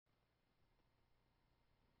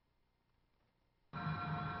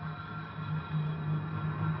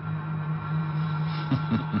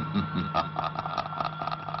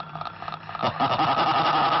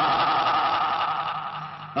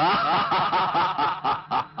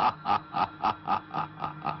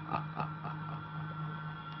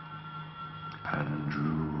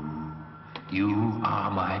Andrew, you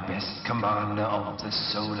are my best commander of the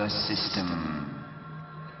solar system.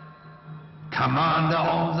 Commander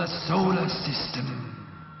of the solar system.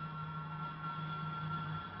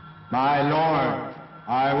 My lord,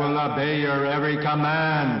 I will obey your every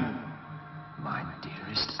command. My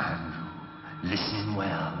dearest Andrew, listen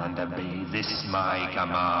well and obey this my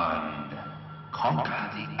command.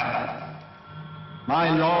 Conquer the earth. My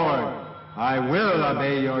lord, I will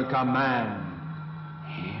obey your command.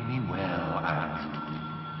 Hear me well, Andrew.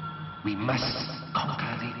 We must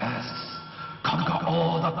conquer the earth. Conquer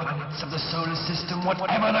all the planets of the solar system,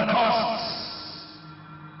 whatever the cost.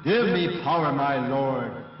 Give me power, my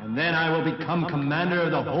lord, and then I will become commander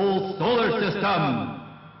of the whole solar system.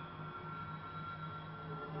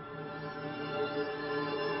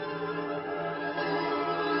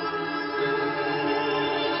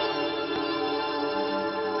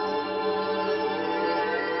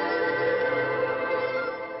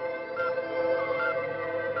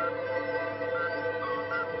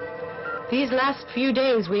 These last few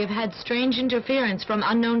days we have had strange interference from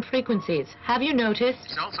unknown frequencies. Have you noticed?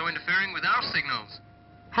 It's also interfering with our signals.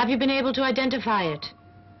 Have you been able to identify it?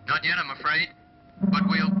 Not yet, I'm afraid. But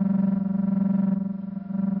we'll...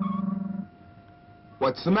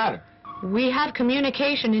 What's the matter? We have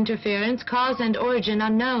communication interference, cause and origin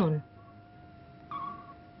unknown.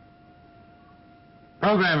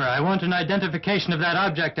 Programmer, I want an identification of that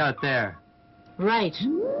object out there. Right.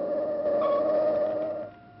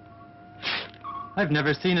 I've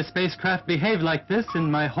never seen a spacecraft behave like this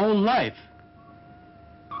in my whole life.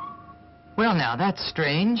 Well, now, that's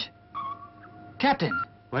strange. Captain,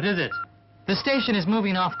 What is it? the station is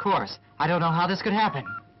moving off course. I don't know how this could happen.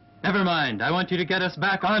 Never mind. I want you to get us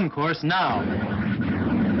back on course now.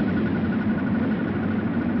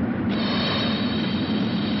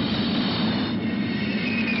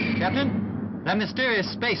 Captain, that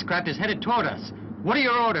mysterious spacecraft is headed toward us. What are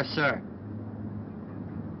your orders, sir?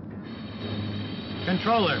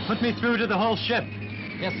 Controller, put me through to the whole ship.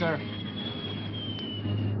 Yes, sir.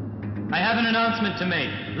 I have an announcement to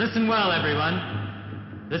make. Listen well,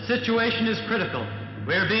 everyone. The situation is critical.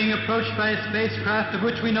 We are being approached by a spacecraft of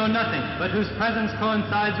which we know nothing, but whose presence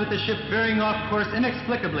coincides with the ship veering off course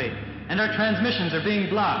inexplicably, and our transmissions are being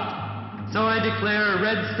blocked. So I declare a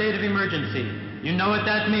red state of emergency. You know what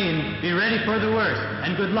that means. Be ready for the worst,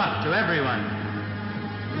 and good luck to everyone.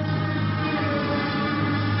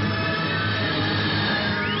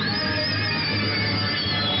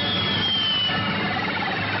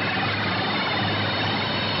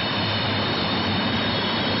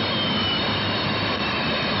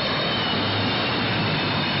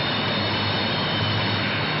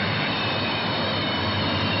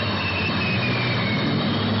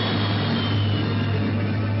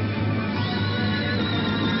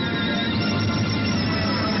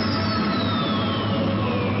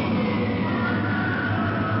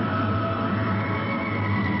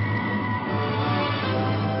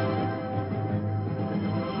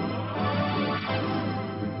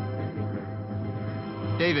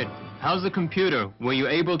 David, how's the computer? Were you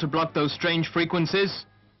able to block those strange frequencies?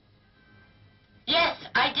 Yes,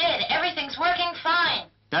 I did. Everything's working fine.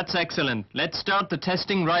 That's excellent. Let's start the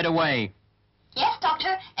testing right away. Yes,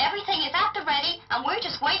 Doctor. Everything is at the ready, and we're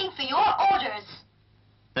just waiting for your orders.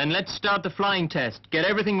 Then let's start the flying test. Get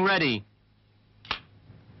everything ready.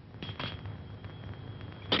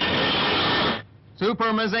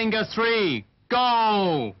 Super Mazinga 3,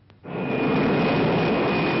 go!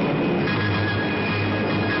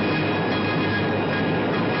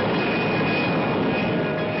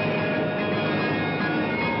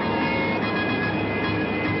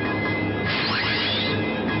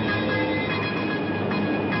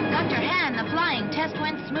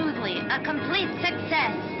 A complete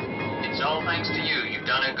success. It's all thanks to you. You've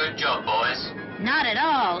done a good job, boys. Not at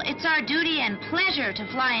all. It's our duty and pleasure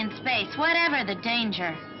to fly in space, whatever the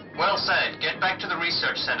danger. Well said. Get back to the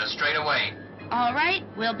research center straight away. All right,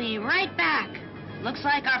 we'll be right back. Looks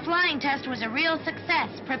like our flying test was a real success.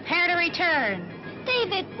 Prepare to return.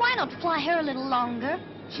 David, why not fly her a little longer?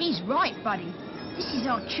 She's right, buddy. This is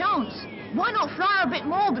our chance. Why not fly her a bit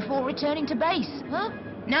more before returning to base, huh?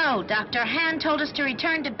 No, Dr. Han told us to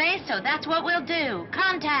return to base, so that's what we'll do.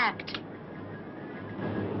 Contact.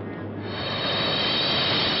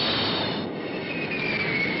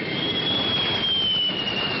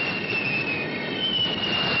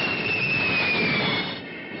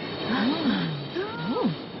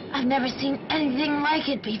 I've never seen anything like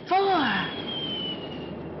it before.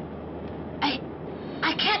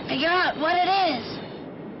 figure out what it is.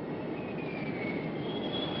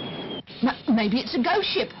 Maybe it's a ghost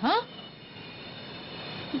ship, huh?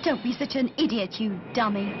 Don't be such an idiot, you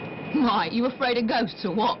dummy. Right, you afraid of ghosts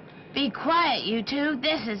or what? Be quiet, you two.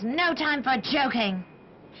 This is no time for joking.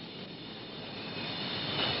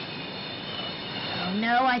 Oh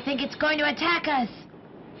no, I think it's going to attack us.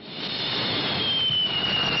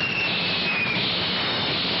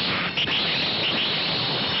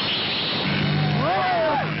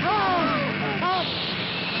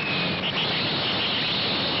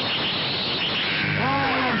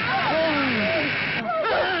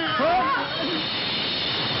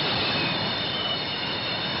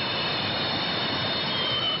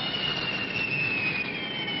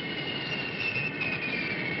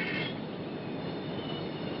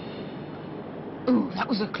 Ooh, that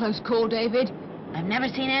was a close call, David. I've never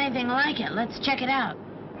seen anything like it. Let's check it out.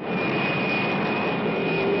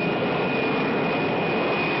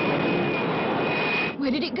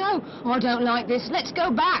 Where did it go? Oh, I don't like this. Let's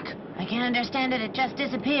go back. I can't understand it. It just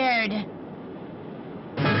disappeared.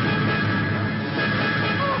 Oh,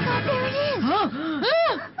 God, there it is. Huh?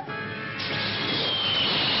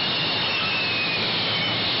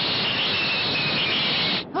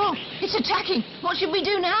 Oh, it's attacking. What should we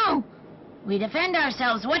do now? We defend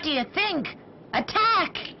ourselves. What do you think?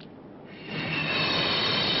 Attack!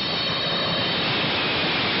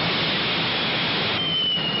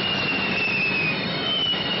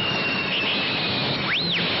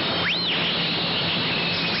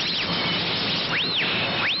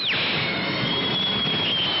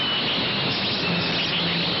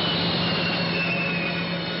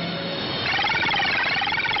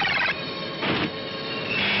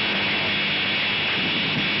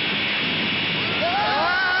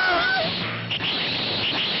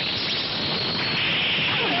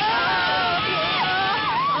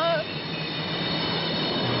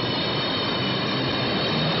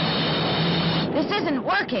 This isn't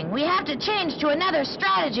working. We have to change to another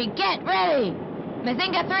strategy. Get ready.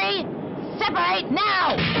 Mazinga 3, separate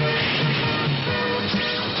now!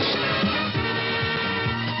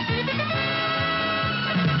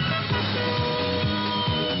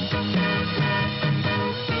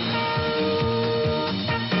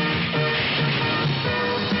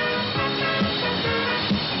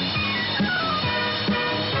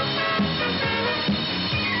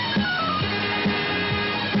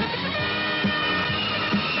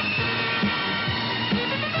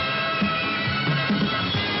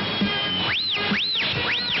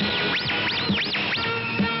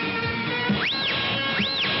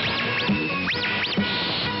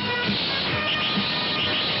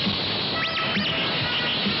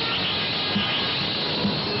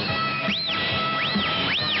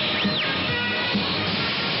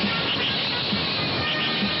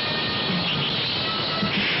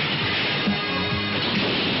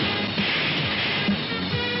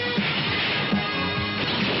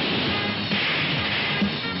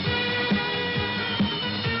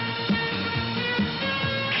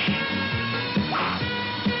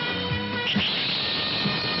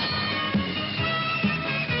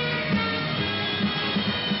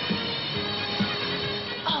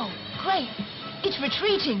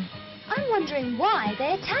 Retreating. I'm wondering why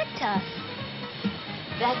they attacked us.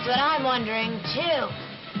 That's what I'm wondering, too.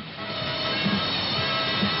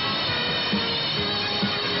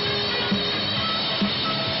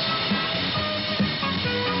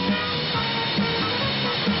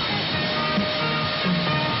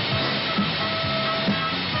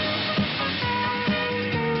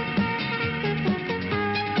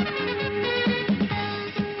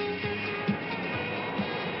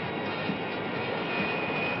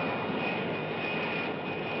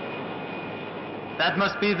 That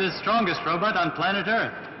must be the strongest robot on planet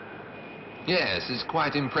Earth. Yes, it's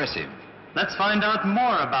quite impressive. Let's find out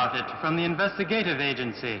more about it from the investigative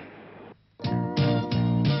agency.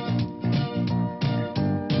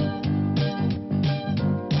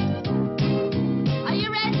 Are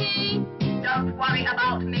you ready? Don't worry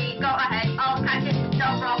about me. Go ahead. I'll catch it.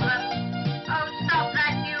 No problem. Oh, stop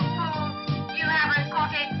that, you fool. You haven't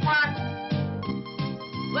caught it once.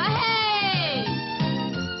 Wahey!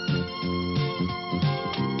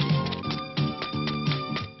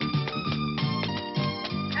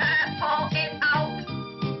 Paul is out.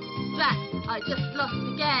 Drat, I just lost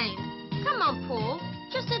the game. Come on, Paul.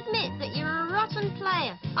 Just admit that you're a rotten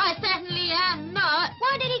player. I certainly am not.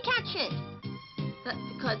 Why did he catch it? That's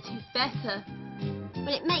because he's better.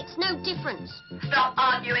 But it makes no difference. Stop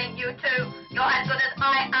arguing, you two. You're as good as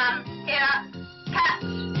I am. Here, catch.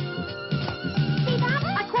 See that?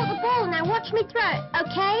 I caught the ball. Now watch me throw it,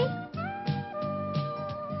 okay?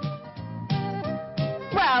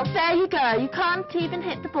 Well, there you go. You can't even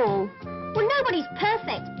hit the ball. Well, nobody's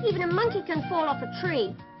perfect. Even a monkey can fall off a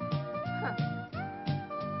tree.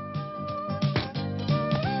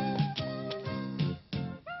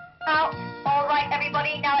 Out. All right,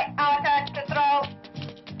 everybody. Now it's our turn to throw.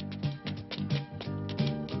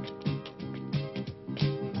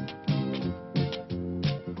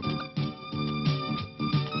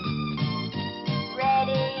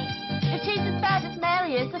 Ready. If she's as bad as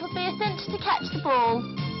Mary is, it'll be a cinch to catch the ball.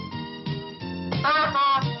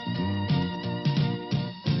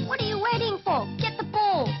 What are you waiting for? Get the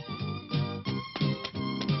ball.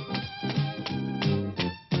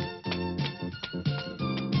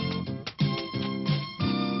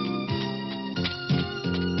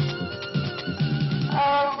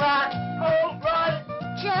 All right.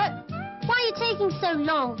 Jerk, why are you taking so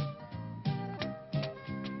long?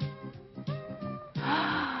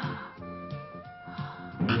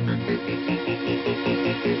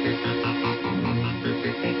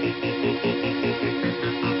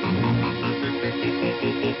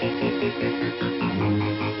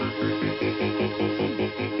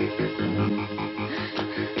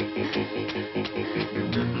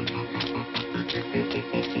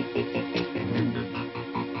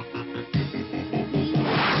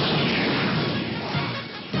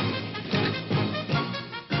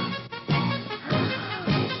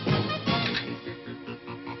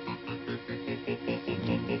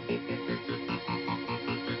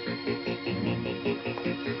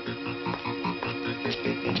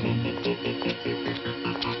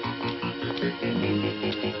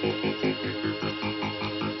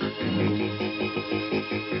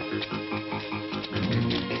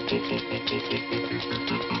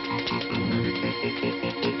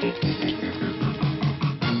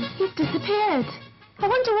 He's disappeared. I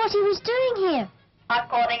wonder what he was doing here.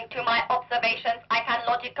 According to my observations, I can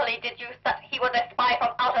logically deduce that he was a spy from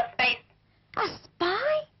outer space. A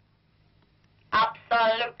spy?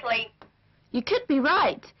 Absolutely. You could be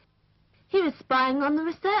right. He was spying on the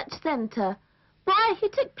research centre. Why, he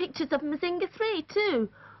took pictures of Mazinga 3 too.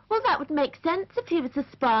 Well, that would make sense if he was a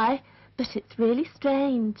spy. But it's really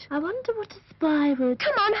strange. I wonder what a spy would...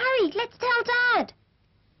 Come on, hurry. Let's tell Dad.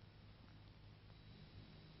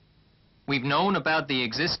 We've known about the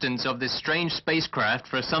existence of this strange spacecraft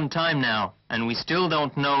for some time now, and we still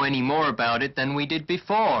don't know any more about it than we did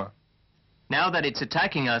before. Now that it's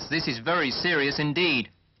attacking us, this is very serious indeed.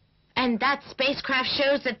 And that spacecraft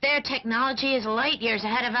shows that their technology is light years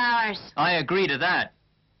ahead of ours. I agree to that.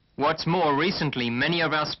 What's more, recently, many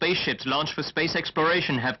of our spaceships launched for space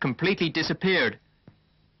exploration have completely disappeared.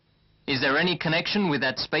 Is there any connection with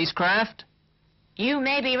that spacecraft? You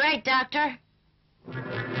may be right, Doctor.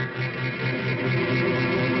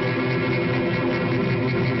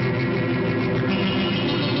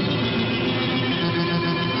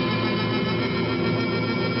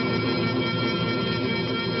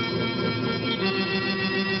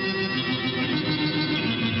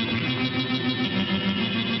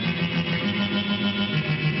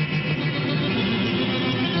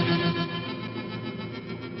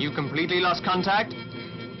 You completely lost contact?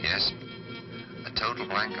 Yes. A total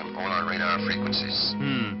blank on all our radar frequencies.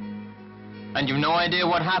 And you've no idea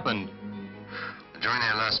what happened? During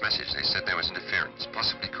their last message, they said there was interference,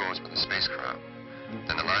 possibly caused by the spacecraft.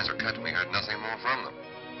 Then the lines were cut and we heard nothing more from them.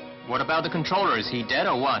 What about the controller? Is he dead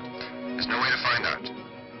or what? There's no way to find out.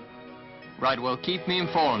 Right, well, keep me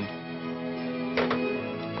informed.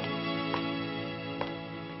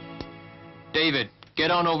 David,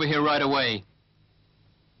 get on over here right away.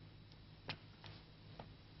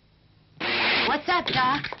 What's up,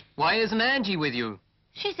 Doc? Why isn't Angie with you?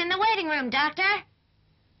 She's in the waiting room, Doctor.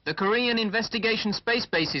 The Korean investigation space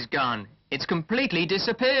base is gone. It's completely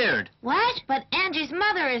disappeared. What? But Angie's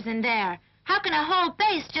mother isn't there. How can a whole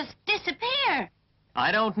base just disappear?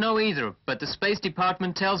 I don't know either, but the Space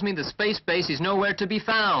Department tells me the space base is nowhere to be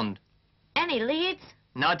found. Any leads?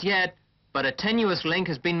 Not yet, but a tenuous link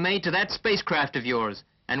has been made to that spacecraft of yours,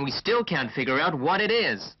 and we still can't figure out what it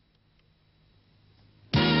is.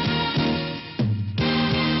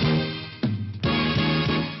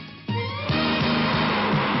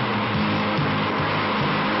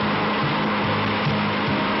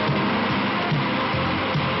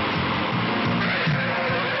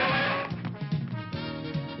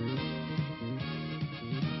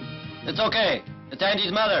 It's okay. It's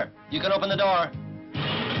Angie's mother. You can open the door.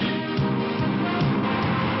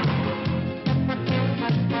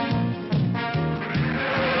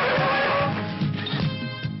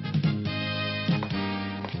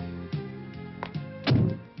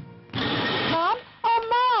 Mom? Oh,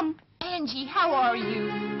 Mom! Angie, how are you?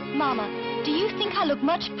 Mama, do you think I look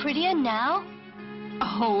much prettier now?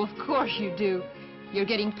 Oh, of course you do. You're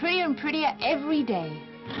getting prettier and prettier every day.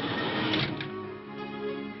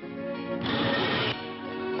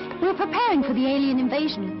 We're preparing for the alien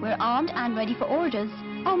invasion. We're armed and ready for orders.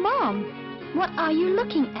 Oh, Mom, what are you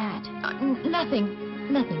looking at? Nothing.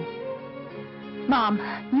 Mom,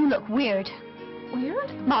 you look weird.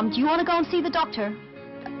 Weird? Mom, do you want to go and see the doctor?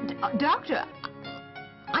 Doctor,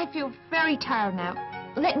 I feel very tired now.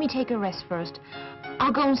 Let me take a rest first.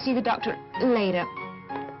 I'll go and see the doctor later.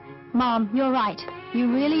 Mom, you're right.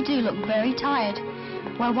 You really do look very tired.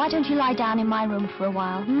 Well, why don't you lie down in my room for a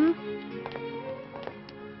while, hmm?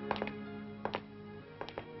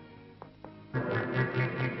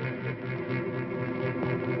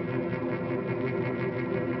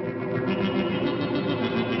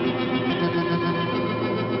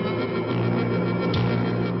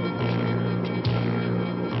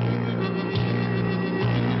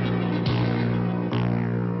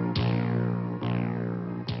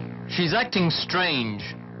 She's acting strange.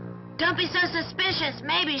 Don't be so suspicious.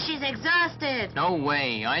 Maybe she's exhausted. No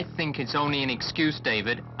way. I think it's only an excuse,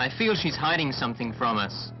 David. I feel she's hiding something from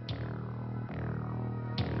us.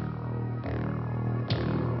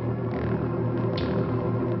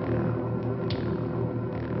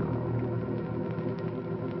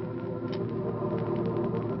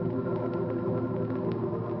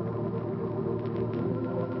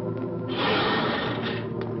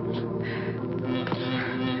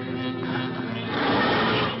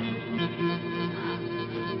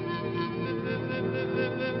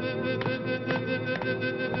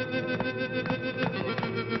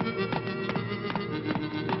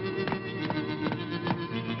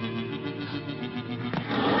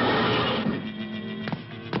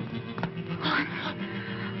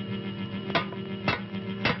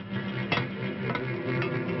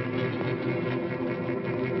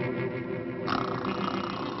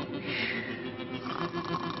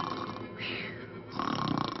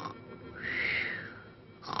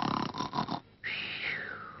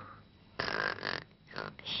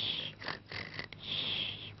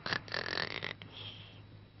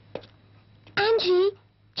 Angie,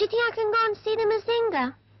 do you think I can go and see the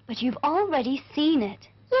Mazinga? But you've already seen it.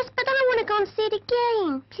 Yes, but I want to go and see it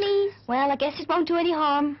again, please. Well, I guess it won't do any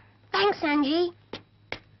harm. Thanks, Angie.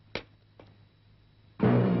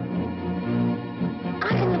 I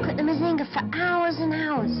can look at the Mazinga for hours and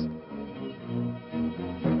hours.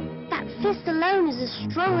 That fist alone is as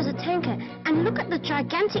strong as a tanker. And look at the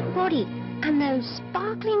gigantic body and those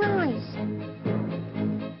sparkling eyes.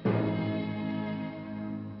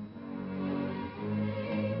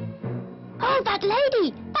 Oh, that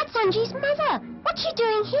lady! That's Angie's mother! What's she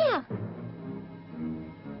doing here?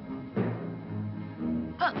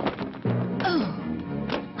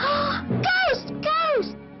 Ghost!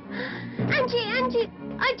 Ghost! Angie,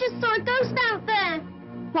 I just saw a ghost out there.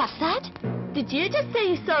 What's that? Did you just say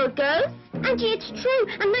you saw a ghost? Angie, it's true,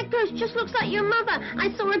 and that ghost just looks like your mother. I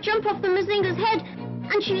saw her jump off the Mazinga's head,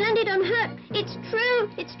 and she landed unhurt. It's true,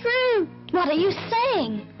 it's true. What are you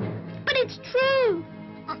saying? But it's true.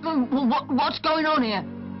 What's going on here?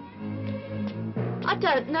 I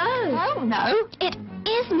don't know. I don't know. It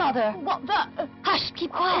is Mother. What the... Hush,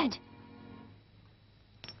 keep quiet.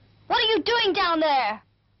 What are you doing down there?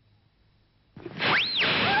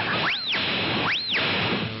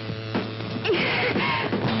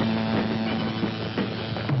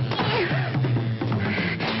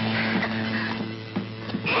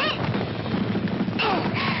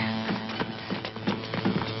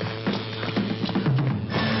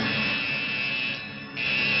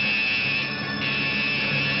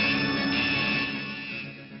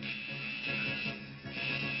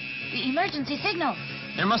 The emergency signal.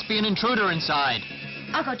 There must be an intruder inside.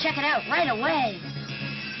 I'll go check it out right away.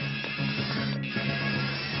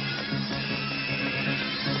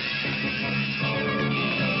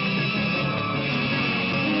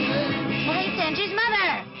 Hey, it's Angie's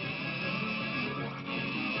mother.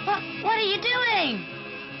 What are you doing?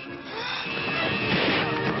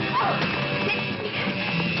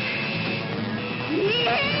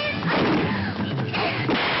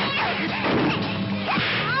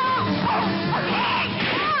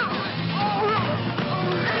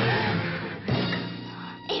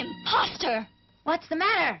 Imposter! What's the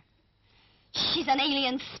matter? She's an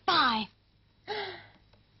alien spy.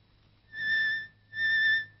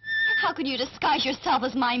 How could you disguise yourself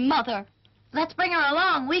as my mother? Let's bring her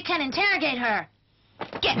along. We can interrogate her.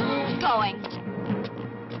 Get going.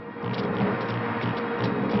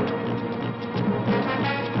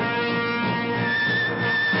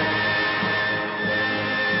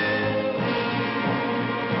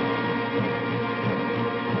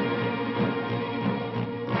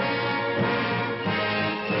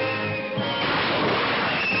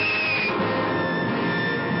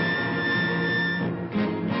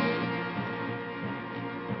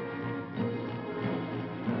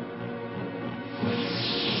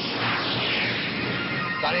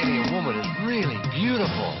 really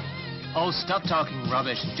beautiful. Oh, stop talking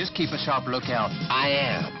rubbish. Just keep a sharp lookout. I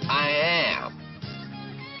am.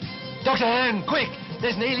 Dr. Han, quick!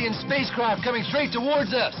 There's an alien spacecraft coming straight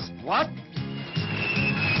towards us. What?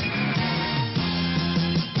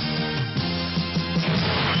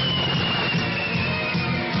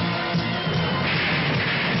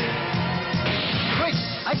 Quick!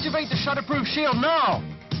 Activate the shutterproof shield now!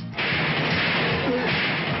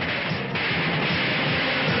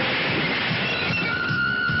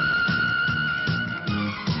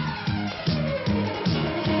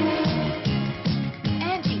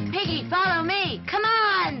 Follow me! Come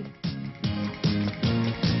on!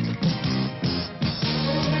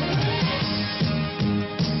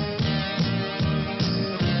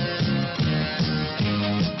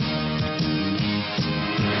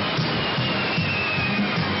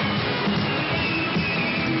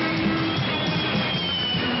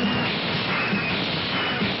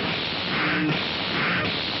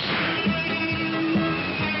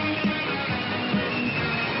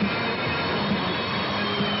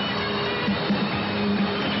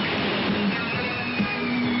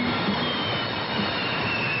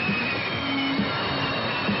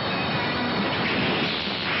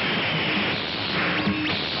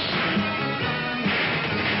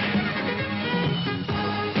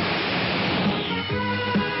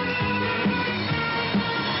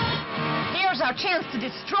 Our chance to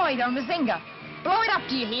destroy their Mazinga. Blow it up,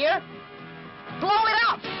 do you hear? Blow it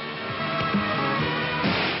up!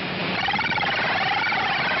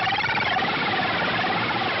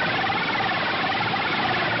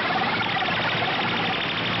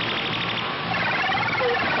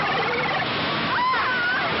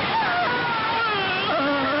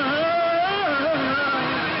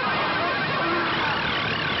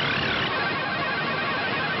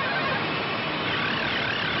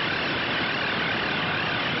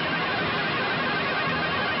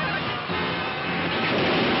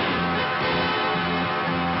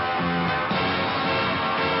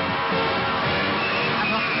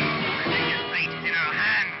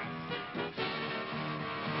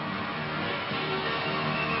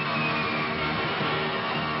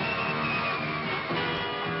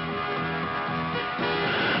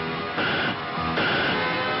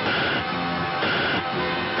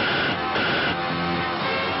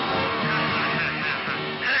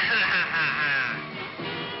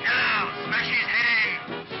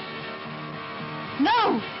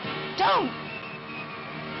 No! Don't!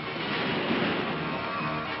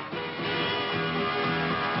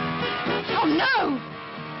 Oh, no!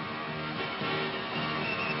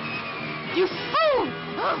 You fool!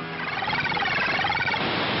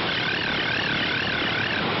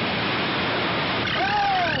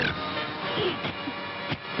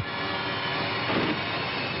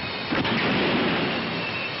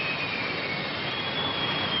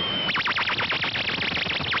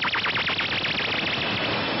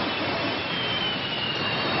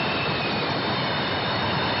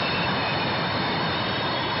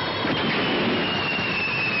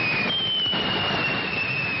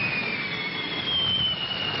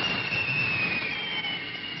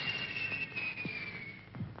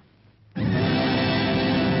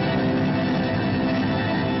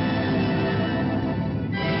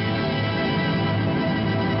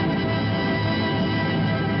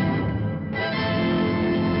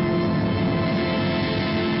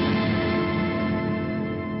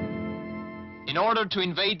 In order to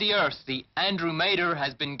invade the Earth, the Andrew Mater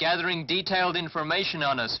has been gathering detailed information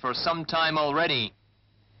on us for some time already.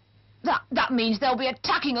 That means they'll be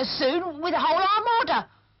attacking us soon with a whole armada.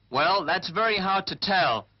 Well, that's very hard to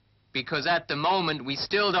tell, because at the moment we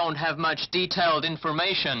still don't have much detailed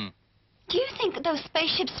information. Do you think that those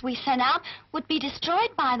spaceships we sent out would be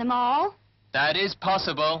destroyed by them all? That is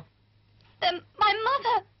possible. Then my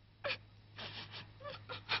mother...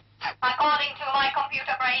 According to my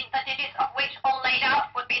computer brain, the digits of which all laid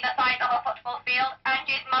out would be the size of a football field,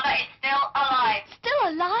 Angie's mother is still alive. Still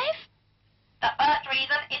alive? The first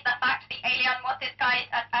reason is the fact the alien was disguised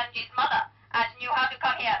as Angie's mother and knew how to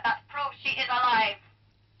come here. That proves she is alive.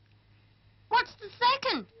 What's the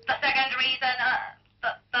second? The second reason,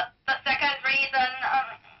 the second reason,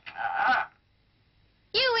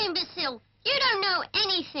 You imbecile! You don't know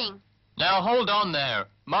anything. Now hold on there.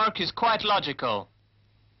 Mark is quite logical.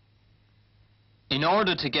 In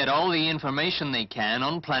order to get all the information they can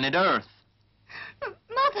on planet Earth.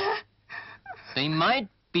 Mother! They might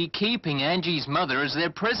be keeping Angie's mother as their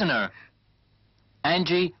prisoner.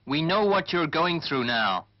 Angie, we know what you're going through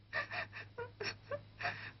now.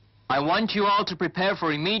 I want you all to prepare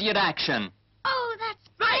for immediate action. Oh, that's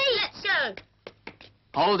great! Right, let's go.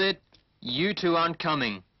 Hold it. You two aren't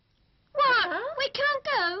coming. What?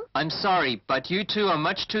 I'm sorry, but you two are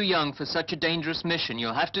much too young for such a dangerous mission.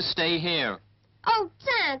 You'll have to stay here. Oh,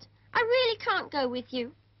 Dad, I really can't go with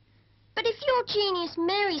you. But if your genius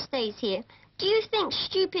Mary stays here, do you think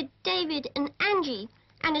stupid David and Angie,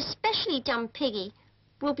 and especially dumb Piggy,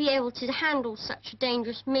 will be able to handle such a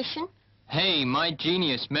dangerous mission? Hey, my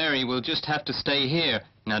genius Mary will just have to stay here.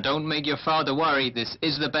 Now don't make your father worry. This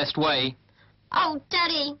is the best way. Oh,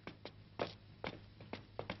 Daddy.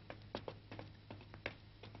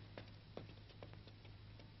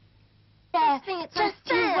 Yeah, It's just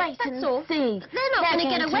you unfair, wait that's and all. see. They're not going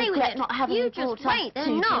to get away with it. Not having You just wait. They're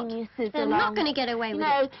not. They're not going to get away with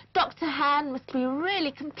it. Dr. Han must be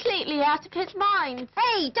really completely out of his mind.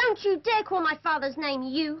 Hey, don't you dare call my father's name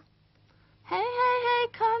you. Hey,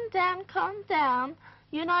 calm down.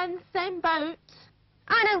 You're not in the same boat.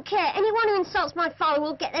 I don't care. Anyone who insults my father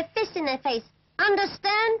will get their fist in their face.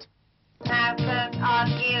 Understand? How good of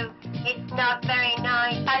you. It's not very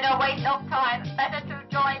nice. And a waste of time. Better to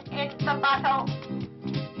join in the battle.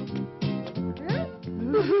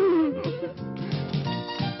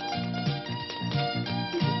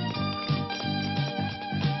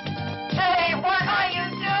 Hey, what are you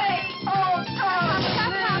doing? Oh, Tom.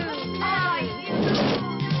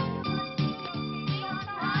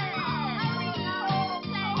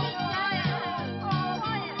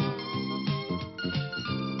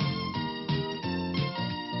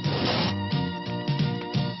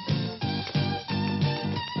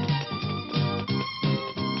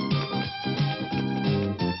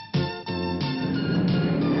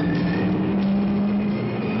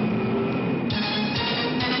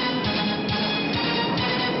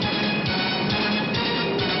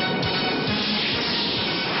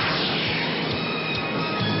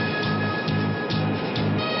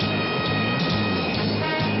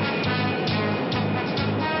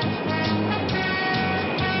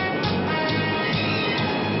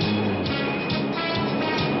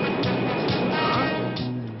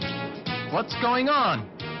 What's going on?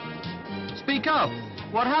 Speak up.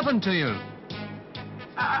 What happened to you?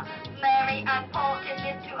 Mary and Paul did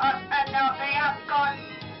this to us, and now they have gone.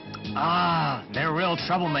 Ah, they're real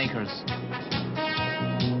troublemakers.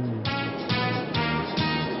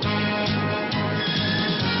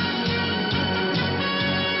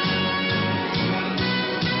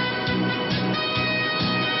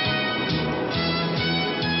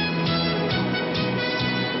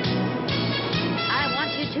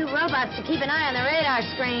 Robots to keep an eye on the radar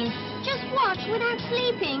screen. Just watch without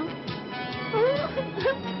sleeping.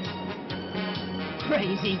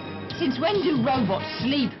 Crazy. Since when do robots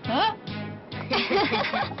sleep, huh?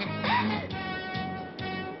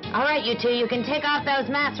 All right, you two, you can take off those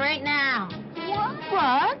masks right now.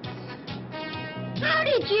 What? How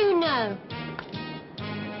did you know?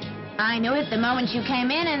 I knew it the moment you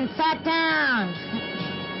came in and sat down.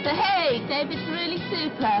 But hey, David's really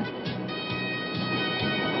super.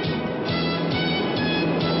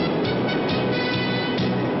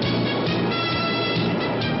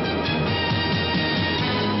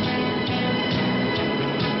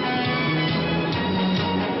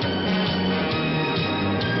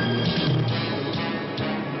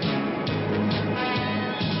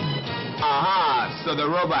 So the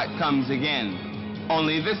robot comes again.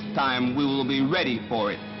 Only this time we will be ready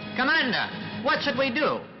for it. Commander, what should we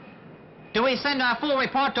do? Do we send our full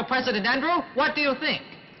report to President Andrew? What do you think?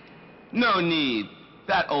 No need.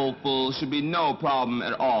 That old fool should be no problem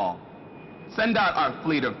at all. Send out our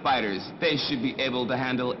fleet of fighters. They should be able to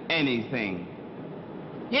handle anything.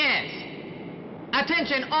 Yes.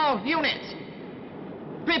 Attention all units.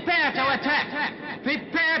 Prepare to attack.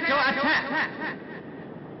 Prepare to attack.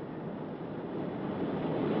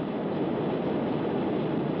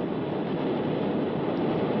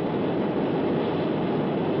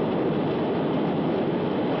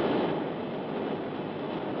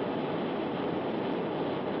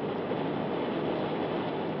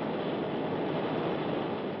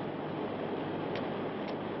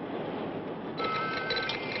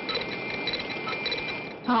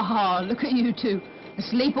 Ha, look at you two.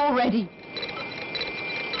 Asleep already.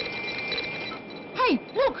 Hey,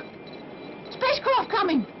 look! Spacecraft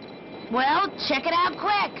coming! Well, check it out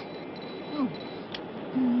quick.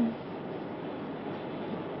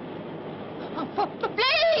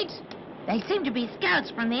 Blades! They seem to be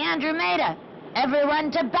scouts from the Andromeda.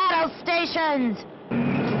 Everyone to battle stations!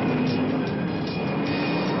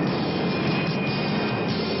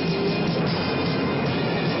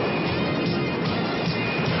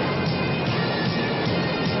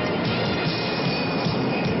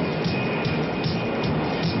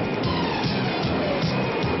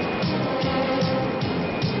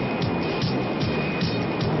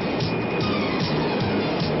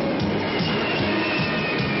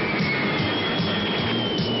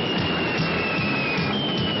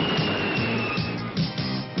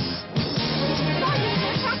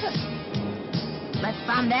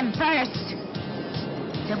 them first.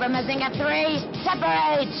 Super Mazinga 3,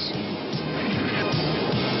 separate!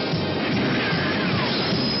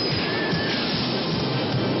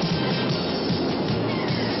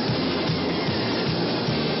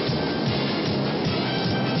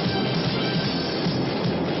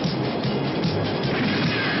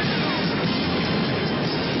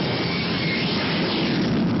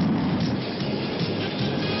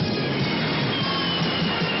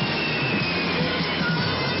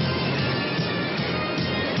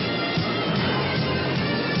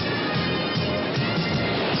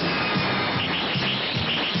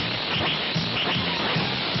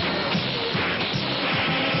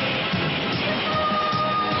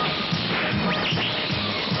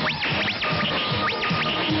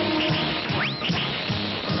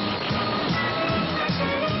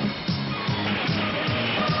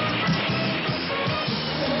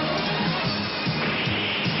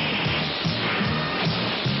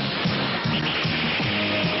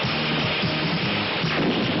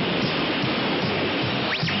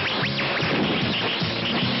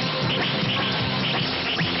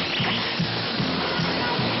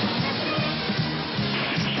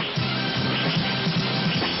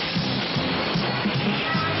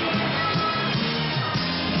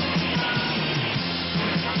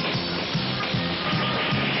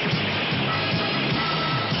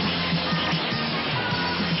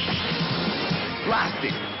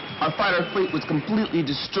 Blasted! Our fighter fleet was completely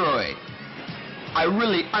destroyed. I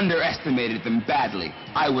really underestimated them badly.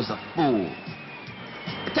 I was a fool.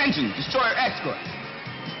 Attention, destroyer escort!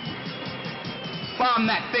 Bomb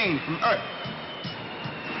that thing from Earth.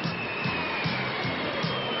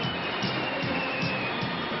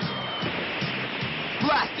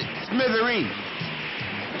 Blast it, smithereens!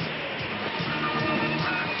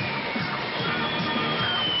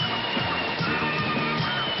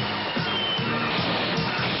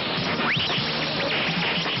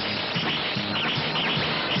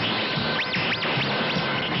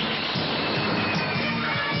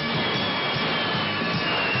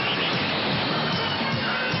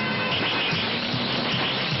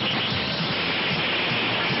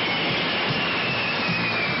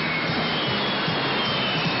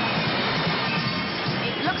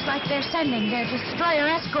 They're sending their destroyer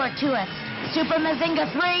escort to us. Super Mazinga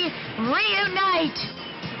 3, reunite!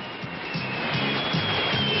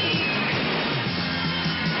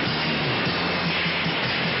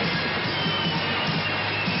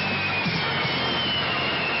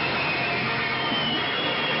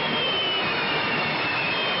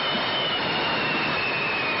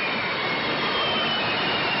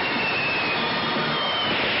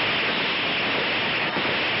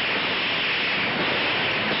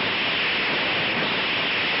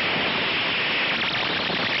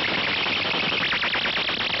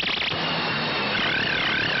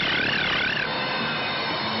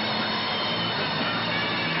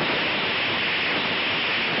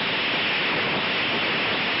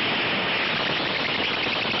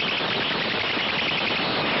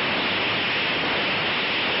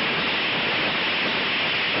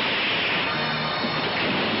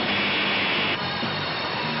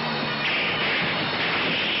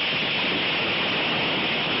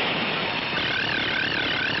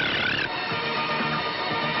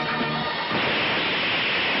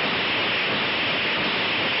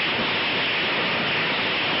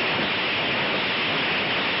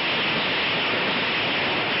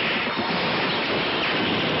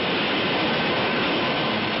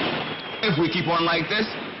 If we keep on like this,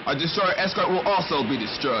 our destroyer escort will also be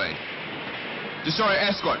destroyed. Destroyer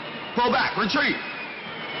escort, pull back, retreat!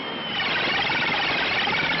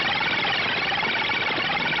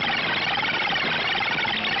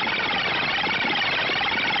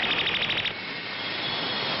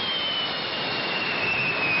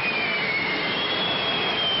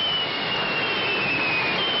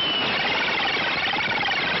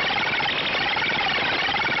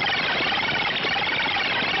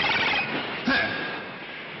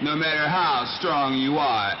 No matter how strong you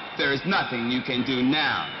are, there is nothing you can do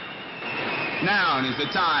now. Now is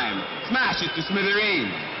the time. Smash it to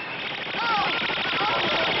smithereens.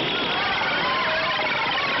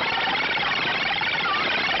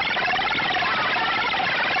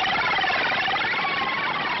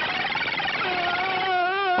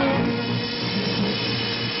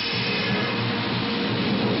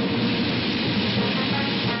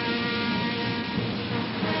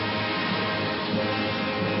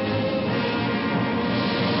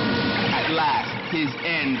 His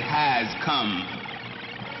end has come.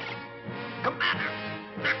 Commander,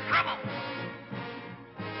 there's trouble.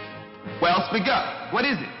 Well, speak up. What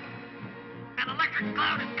is it? An electric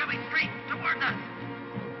cloud is coming straight toward us.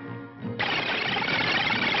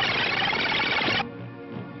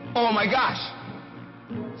 Oh my gosh!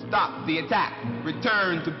 Stop the attack.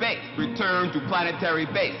 Return to base. Return to planetary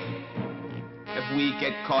base. If we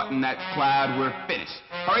get caught in that cloud, we're finished.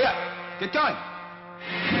 Hurry up. Get going.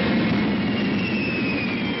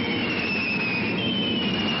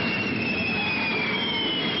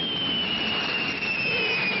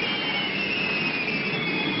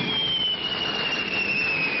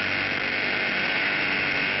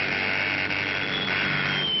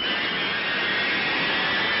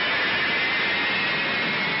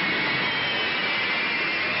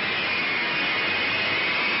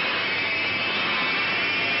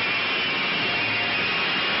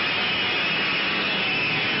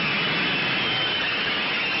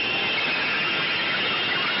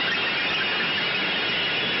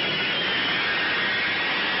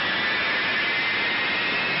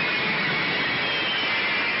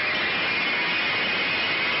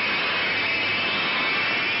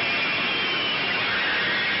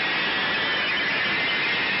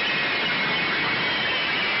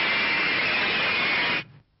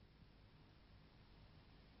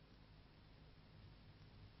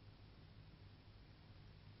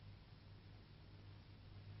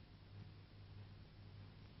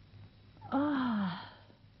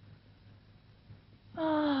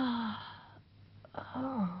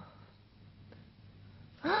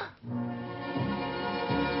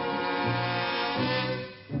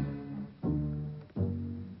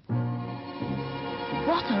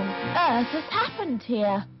 What on earth has happened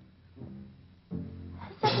here?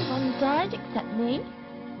 Has everyone died except me?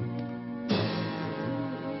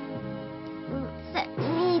 Except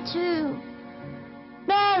me too.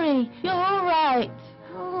 Mary, you're all right.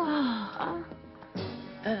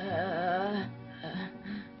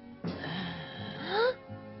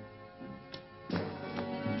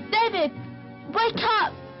 David, wake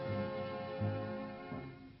up!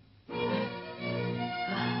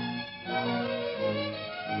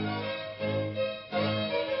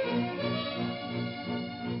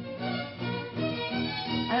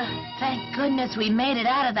 Thank goodness we made it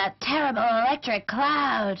out of that terrible electric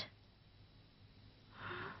cloud.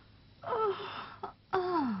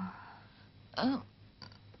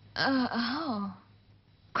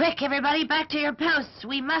 Quick, everybody, back to your posts.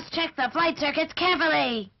 We must check the flight circuits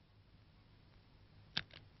carefully.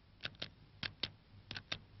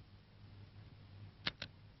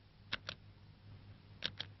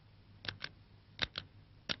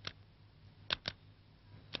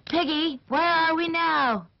 Piggy, where are we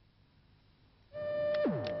now?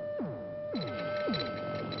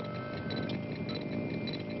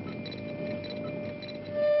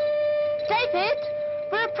 David,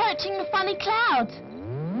 we're approaching the funny cloud.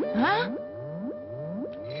 Huh?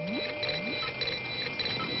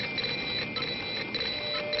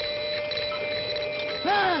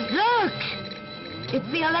 Look!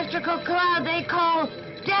 It's the electrical cloud they call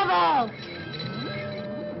Devil!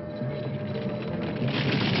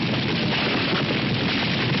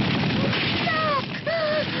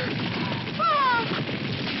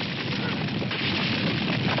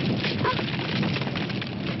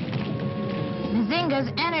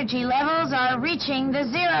 Mazinga's energy levels are reaching the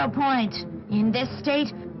 0 point. In this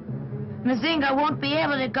state, Mazinga won't be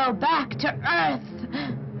able to go back to Earth.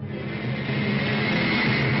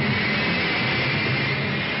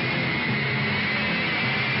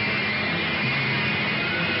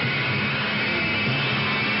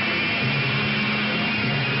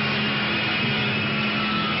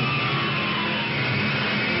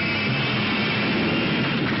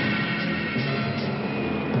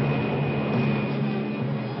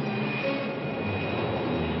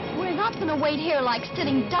 Wait here like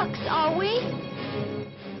sitting ducks, are we?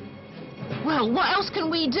 Well, what else can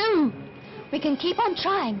we do? We can keep on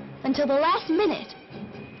trying until the last minute.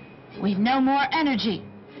 We've no more energy.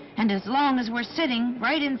 And as long as we're sitting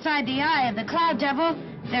right inside the eye of the Cloud Devil,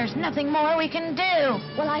 there's nothing more we can do.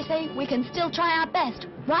 Well, I say we can still try our best,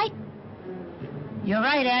 right? You're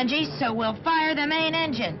right, Angie, so we'll fire the main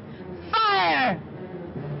engine. Fire!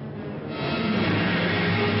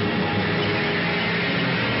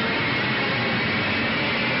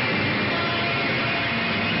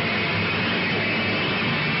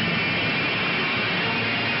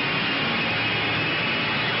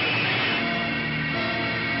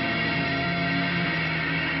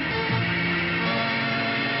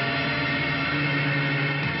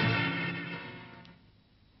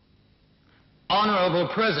 Honorable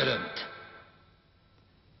President,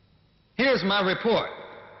 here's my report.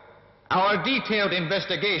 Our detailed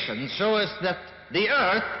investigations show us that the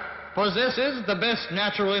Earth possesses the best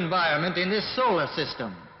natural environment in this solar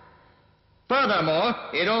system. Furthermore,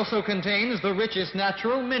 it also contains the richest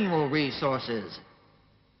natural mineral resources.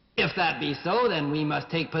 If that be so, then we must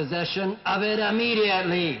take possession of it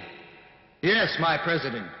immediately. Yes, my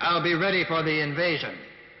president. I'll be ready for the invasion.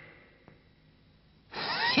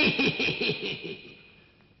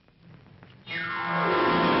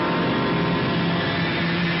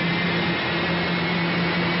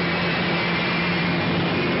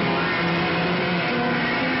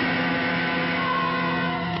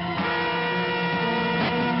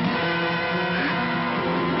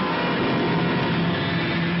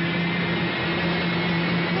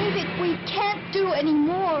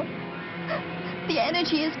 Anymore. The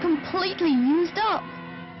energy is completely used up.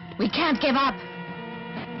 We can't give up.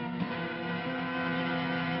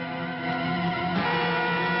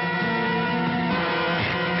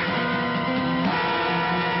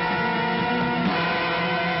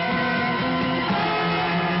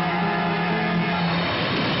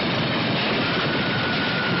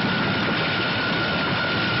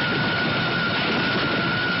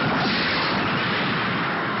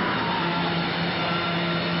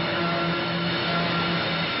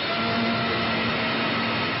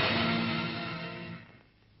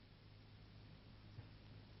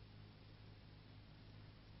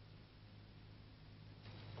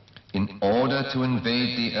 In order to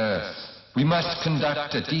invade the Earth, we must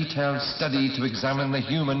conduct a detailed study to examine the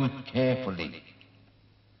human carefully.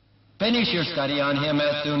 Finish your study on him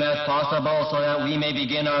as soon as possible so that we may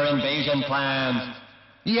begin our invasion plans.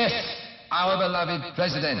 Yes, our beloved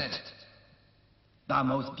President. The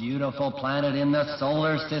most beautiful planet in the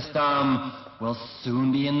solar system will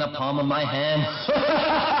soon be in the palm of my hand.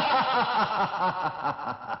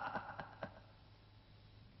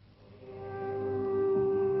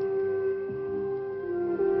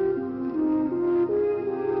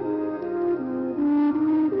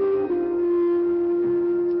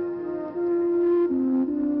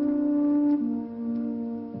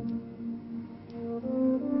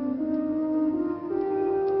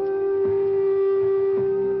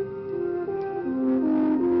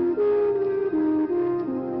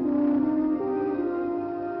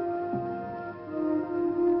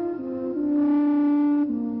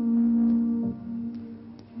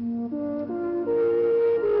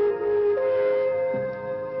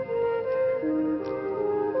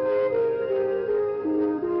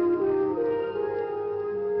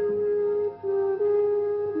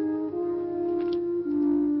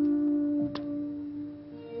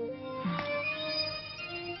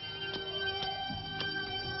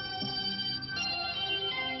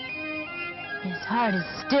 His heart is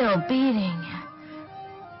still beating.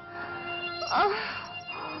 Oh.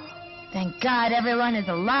 Thank God everyone is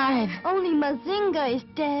alive. Only Mazinga is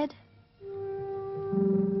dead.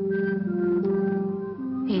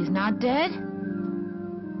 He's not dead.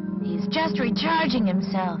 He's just recharging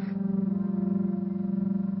himself.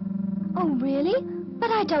 Oh, really?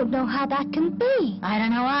 But I don't know how that can be. I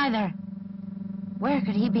don't know either. Where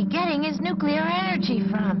could he be getting his nuclear energy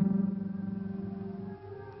from?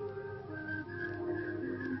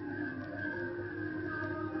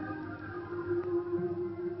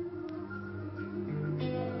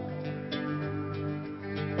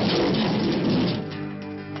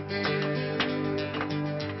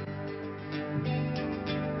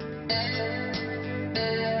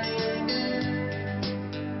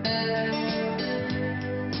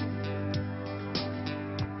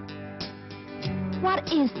 What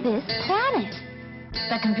is this planet?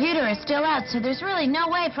 The computer is still out, so there's really no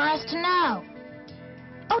way for us to know.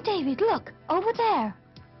 Oh, David, look, over there.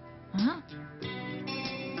 Huh?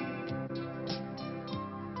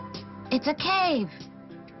 It's a cave.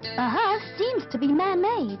 Uh-huh, seems to be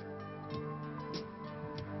man-made.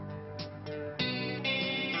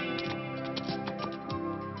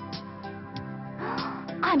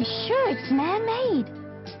 I'm sure it's man-made.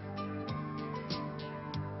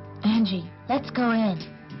 Angie, let's go in.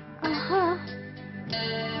 Uh-huh.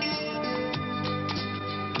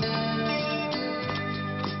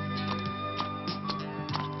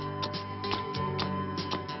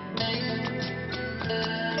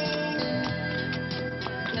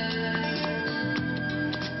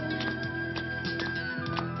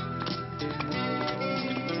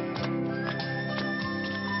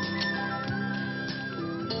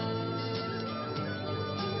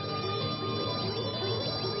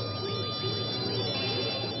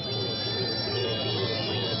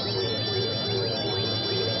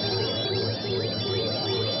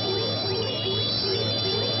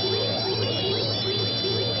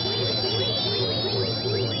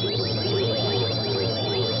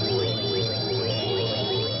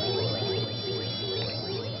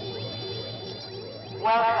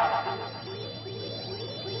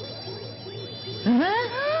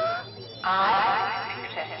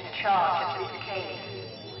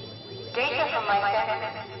 Data from my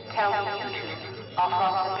sensors tell me you two are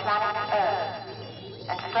from the planet Earth,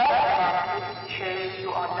 and further analysis shows you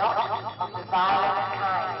are not of the violent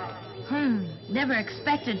kind. Never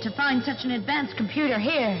expected to find such an advanced computer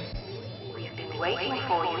here. We've been waiting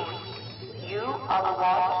for you. You are the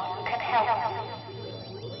one who can help us.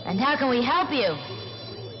 And how can we help you?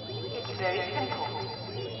 It's very simple.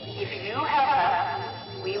 If you help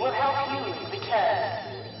us, we will help you in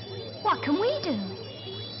return. What can we do?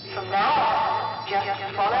 From now on, just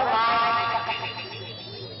follow my instructions.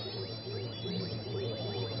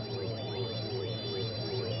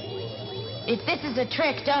 If this is a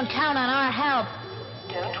trick, don't count on our help.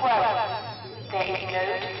 Don't worry. There is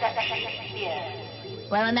no deception here.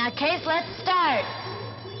 Well, in that case, let's start.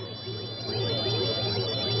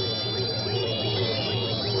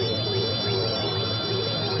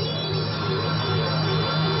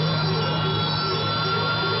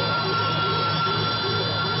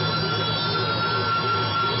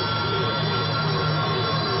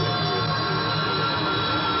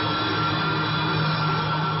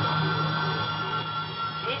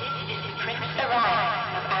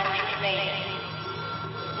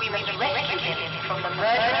 We must rescue him from the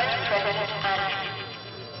murderous President Andrew.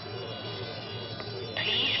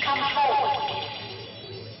 Please come forward, miss.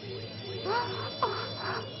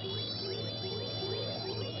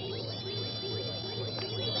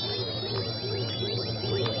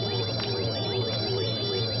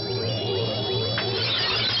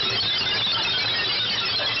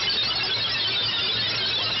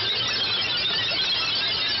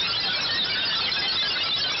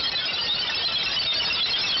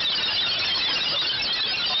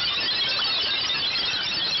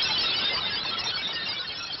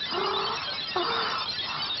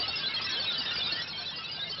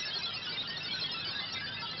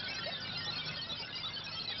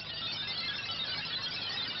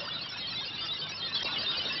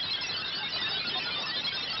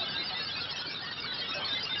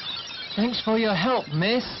 Thanks for your help,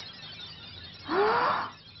 miss.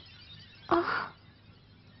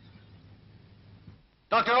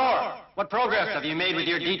 Dr. Orr, what progress have you made with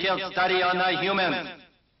your detailed study on the humans?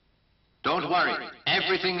 Don't worry.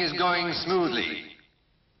 Everything is going smoothly.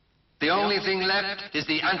 The only thing left is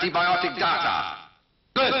the antibiotic data.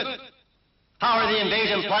 Good. How are the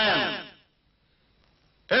invasion plans?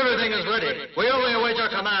 Everything is ready. We only await your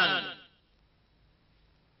command.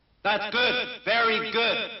 That's good. Very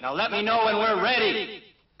good. Now let me know when we're ready.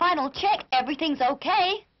 Final check, everything's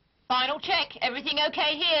okay. Final check. Everything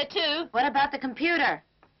okay here, too? What about the computer?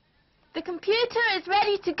 The computer is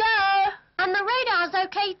ready to go. And the radar's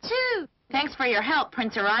okay, too. Thanks for your help,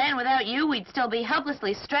 Prince Orion. Without you, we'd still be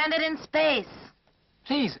helplessly stranded in space.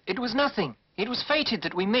 Please, it was nothing. It was fated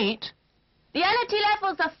that we meet. The energy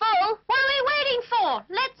levels are full. What are we waiting for?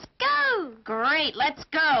 Let's go. Great, let's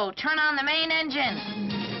go. Turn on the main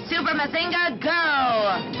engine. Super Mazinga,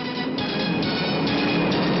 go!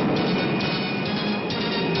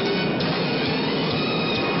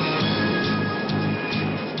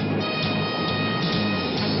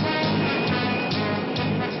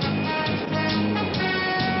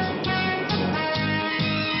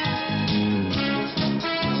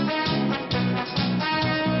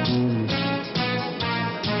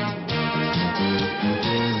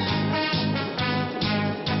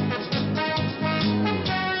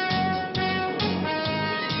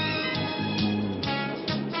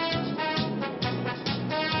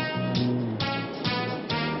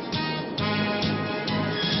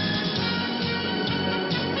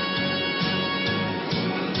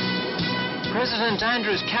 President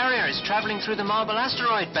Andrew's carrier is traveling through the Marble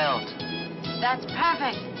Asteroid Belt. That's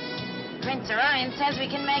perfect. Prince Orion says we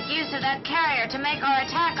can make use of that carrier to make our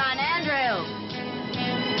attack on Andrew.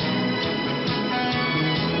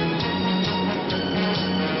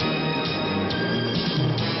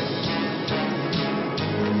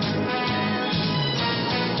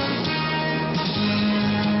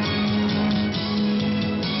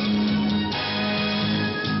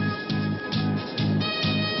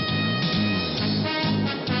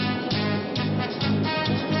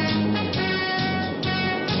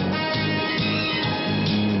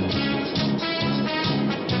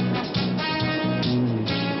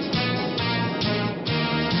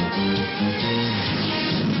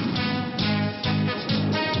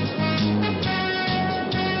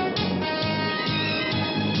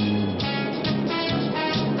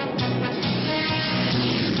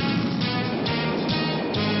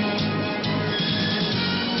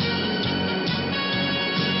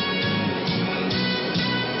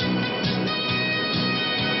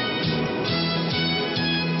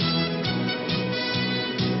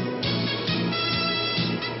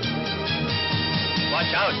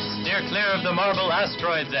 Watch out. Steer clear of the marble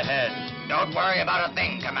asteroids ahead. Don't worry about a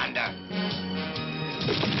thing, Commander.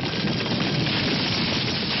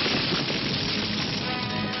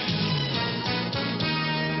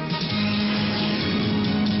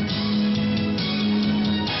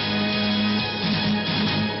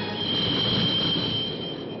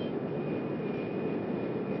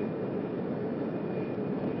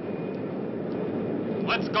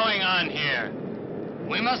 What's going on here?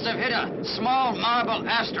 We must have hit a small marble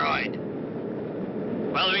asteroid.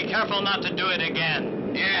 Well, be careful not to do it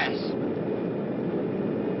again. Yes.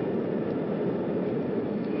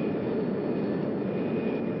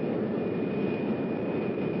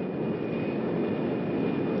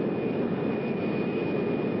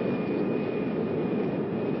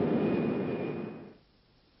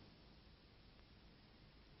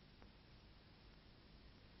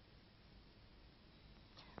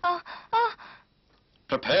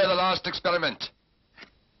 Prepare the last experiment.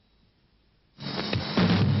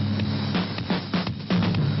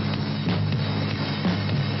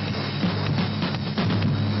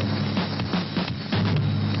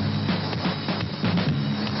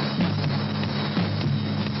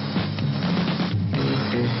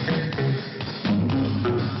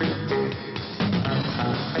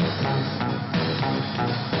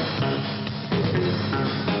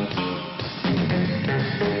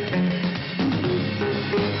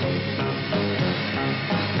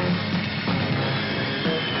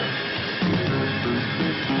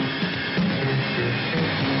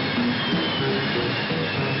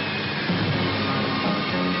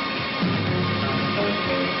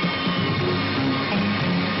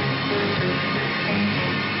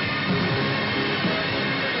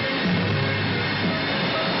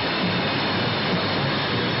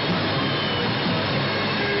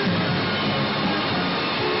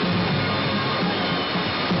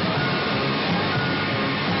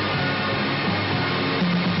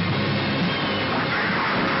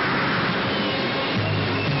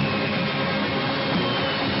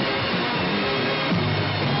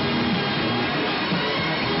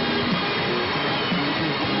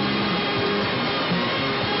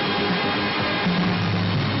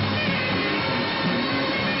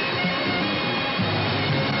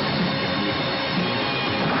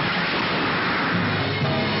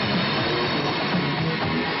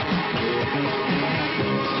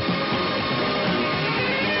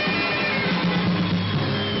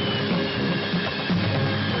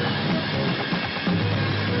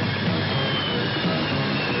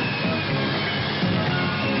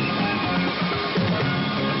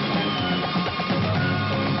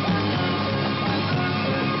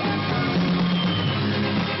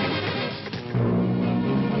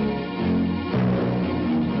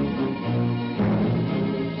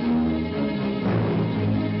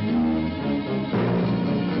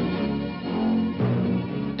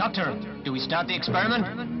 Doctor, do we start the experiment?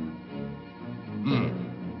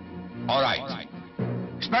 All right.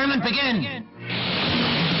 Experiment begin!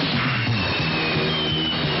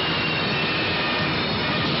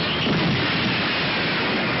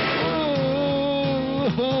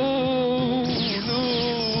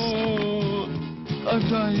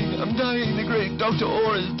 I'm dying. The great Dr.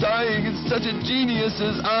 Orr is dying. It's such a genius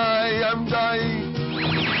as I am dying.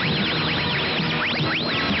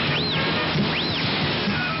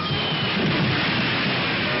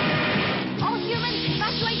 All humans,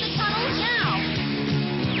 evacuate the tunnels now!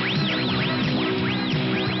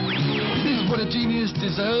 This is what a genius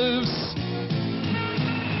deserves.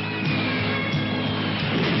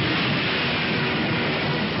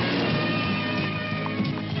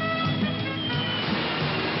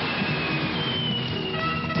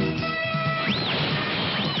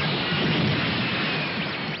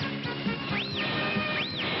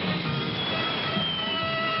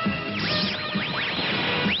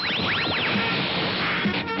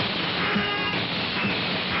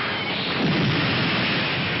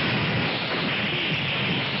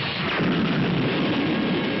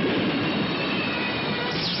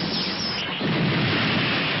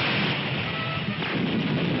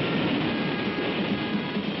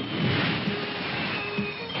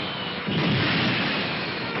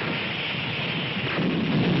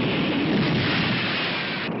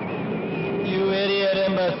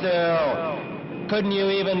 Couldn't you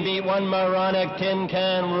even beat one moronic tin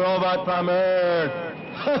can robot from Earth?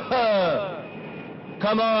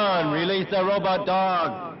 Come on, release the robot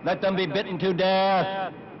dog. Let them be bitten to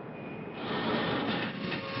death.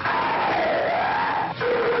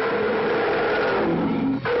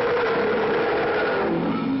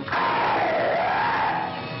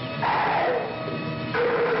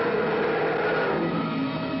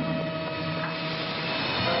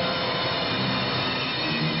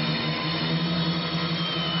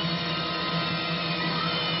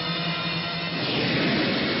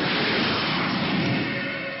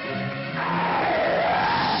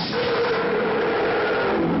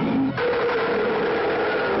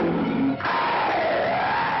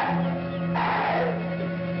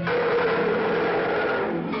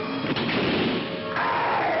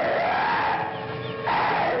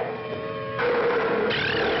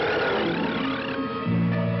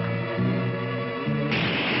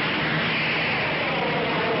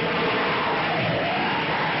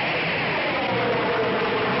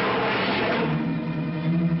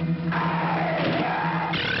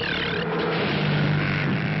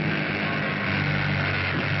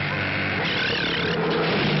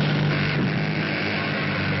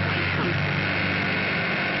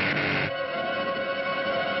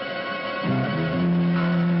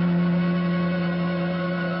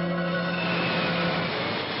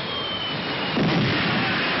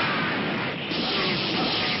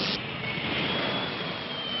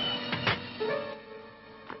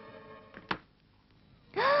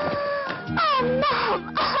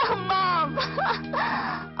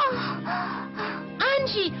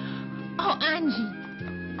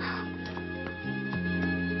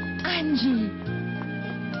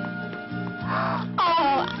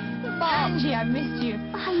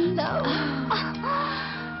 No.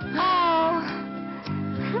 Oh.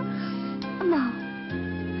 No.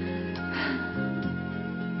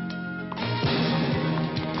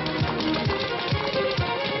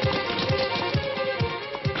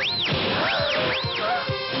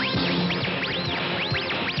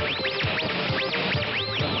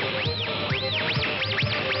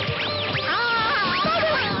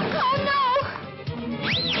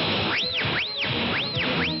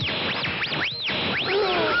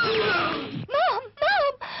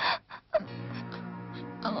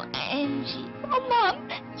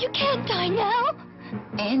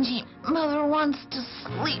 Angie, Mother wants to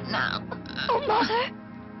sleep now. Oh, Mother.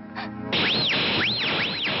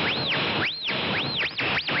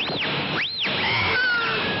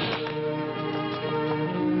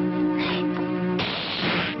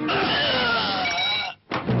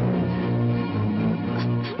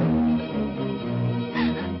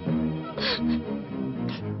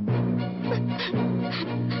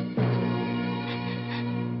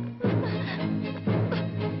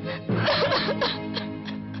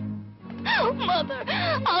 Mother,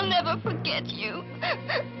 I'll never forget you.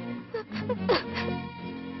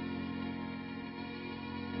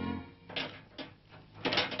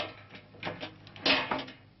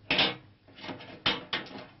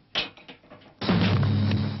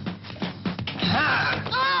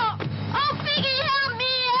 Oh, Piggy, help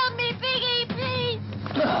me, Piggy, please.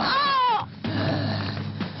 Oh!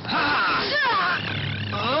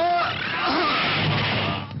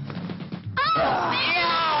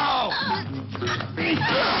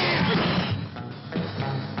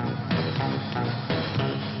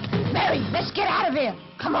 Mary, let's get out of here.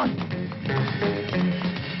 Come on.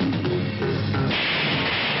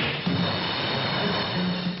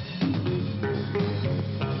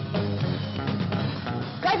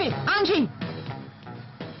 David, Angie.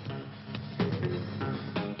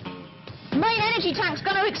 The main energy tank's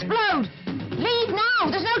going to explode. Leave now.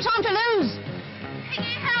 There's no time to lose. Can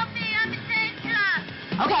you help me? I'm in danger.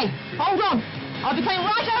 Okay, hold on. I'll be coming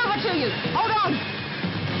right over to you. Hold on.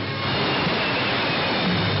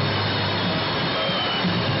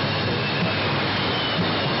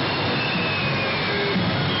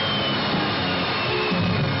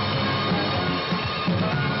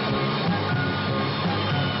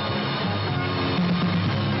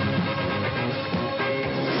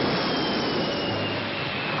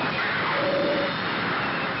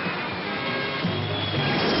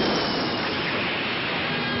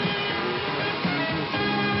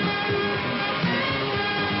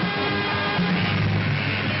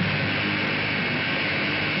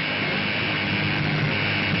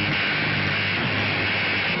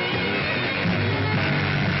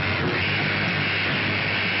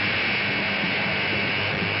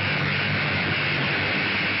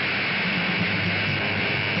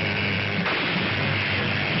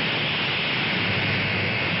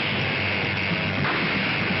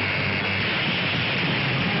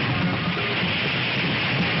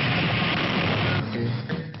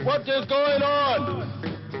 What is going on?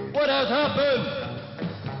 What has happened?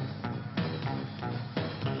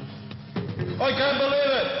 I can't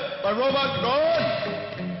believe it. My robot's gone?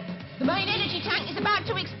 The main energy tank is about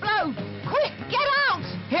to explode. Quick, get out!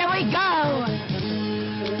 Here we go.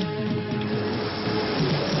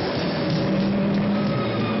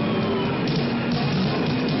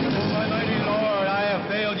 My mighty lord, I have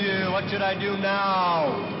failed you. What should I do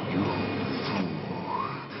now?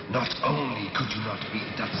 Not only could you not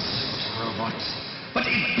beat that robot, but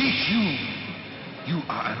it beat you. You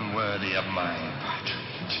are unworthy of my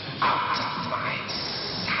patronage. Out of my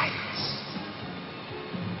sight.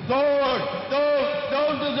 Lord,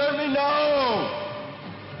 don't desert me now.